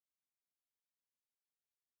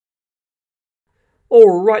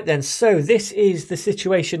Alright then, so this is the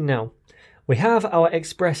situation now. We have our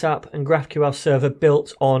Express app and GraphQL server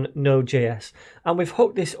built on Node.JS, and we've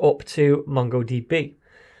hooked this up to MongoDB.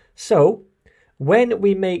 So when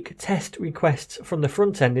we make test requests from the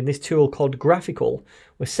front end in this tool called GraphQL,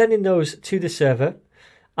 we're sending those to the server,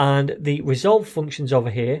 and the resolve functions over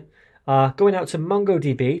here are going out to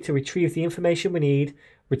MongoDB to retrieve the information we need,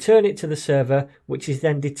 return it to the server, which is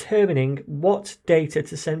then determining what data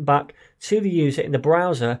to send back to the user in the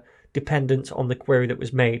browser dependent on the query that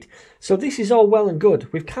was made. So this is all well and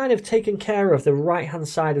good. We've kind of taken care of the right hand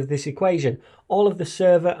side of this equation, all of the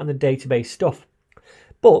server and the database stuff.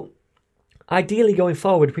 But ideally going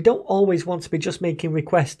forward, we don't always want to be just making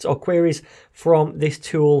requests or queries from this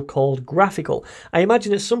tool called GraphQL. I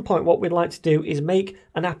imagine at some point what we'd like to do is make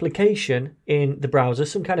an application in the browser,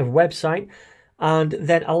 some kind of website, and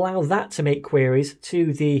then allow that to make queries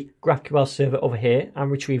to the GraphQL server over here and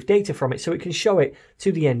retrieve data from it so it can show it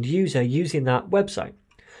to the end user using that website.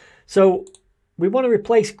 So we want to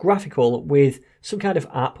replace GraphQL with some kind of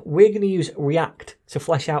app. We're going to use React to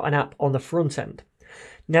flesh out an app on the front end.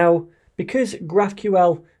 Now, because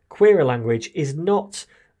GraphQL query language is not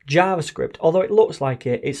JavaScript, although it looks like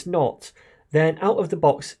it, it's not, then out of the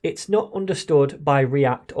box, it's not understood by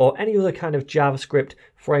React or any other kind of JavaScript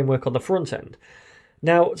framework on the front end.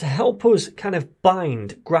 Now, to help us kind of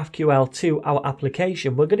bind GraphQL to our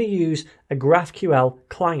application, we're going to use a GraphQL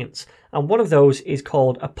client, and one of those is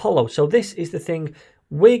called Apollo. So this is the thing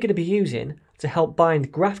we're going to be using to help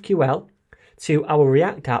bind GraphQL to our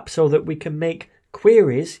React app so that we can make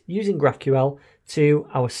queries using GraphQL to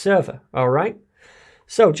our server, all right?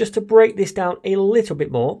 So just to break this down a little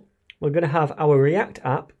bit more, we're going to have our React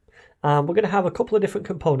app, and we're going to have a couple of different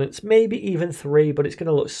components, maybe even 3, but it's going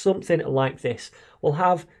to look something like this. We'll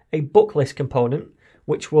have a book list component,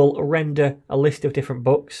 which will render a list of different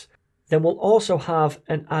books. Then we'll also have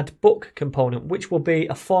an add book component, which will be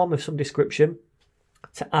a form of some description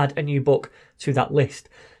to add a new book to that list.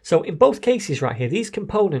 So in both cases right here, these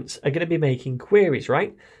components are going to be making queries,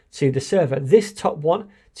 right, to the server. This top one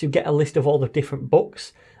to get a list of all the different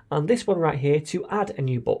books, and this one right here to add a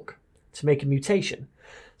new book, to make a mutation.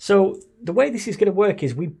 So the way this is going to work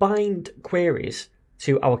is we bind queries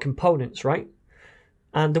to our components, right?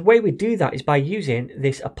 And the way we do that is by using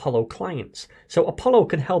this Apollo client. So Apollo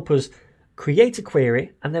can help us create a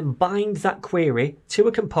query and then bind that query to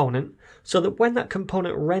a component so that when that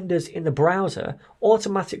component renders in the browser,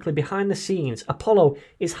 automatically behind the scenes, Apollo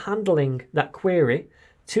is handling that query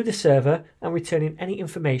to the server and returning any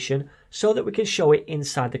information so that we can show it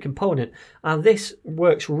inside the component. And this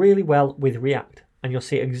works really well with React, and you'll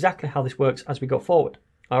see exactly how this works as we go forward.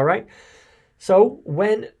 All right. So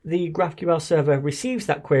when the GraphQL server receives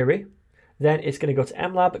that query, then it's going to go to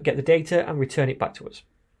MLab, get the data, and return it back to us.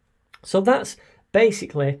 So that's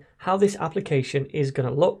basically how this application is going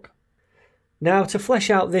to look. Now, to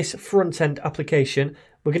flesh out this front-end application,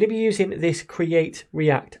 we're going to be using this Create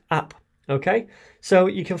React app. Okay, so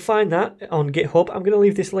you can find that on GitHub. I'm going to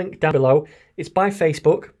leave this link down below. It's by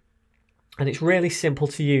Facebook, and it's really simple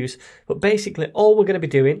to use. But basically, all we're going to be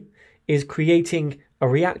doing is creating a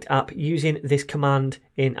React app using this command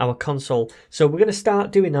in our console. So we're going to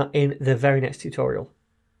start doing that in the very next tutorial.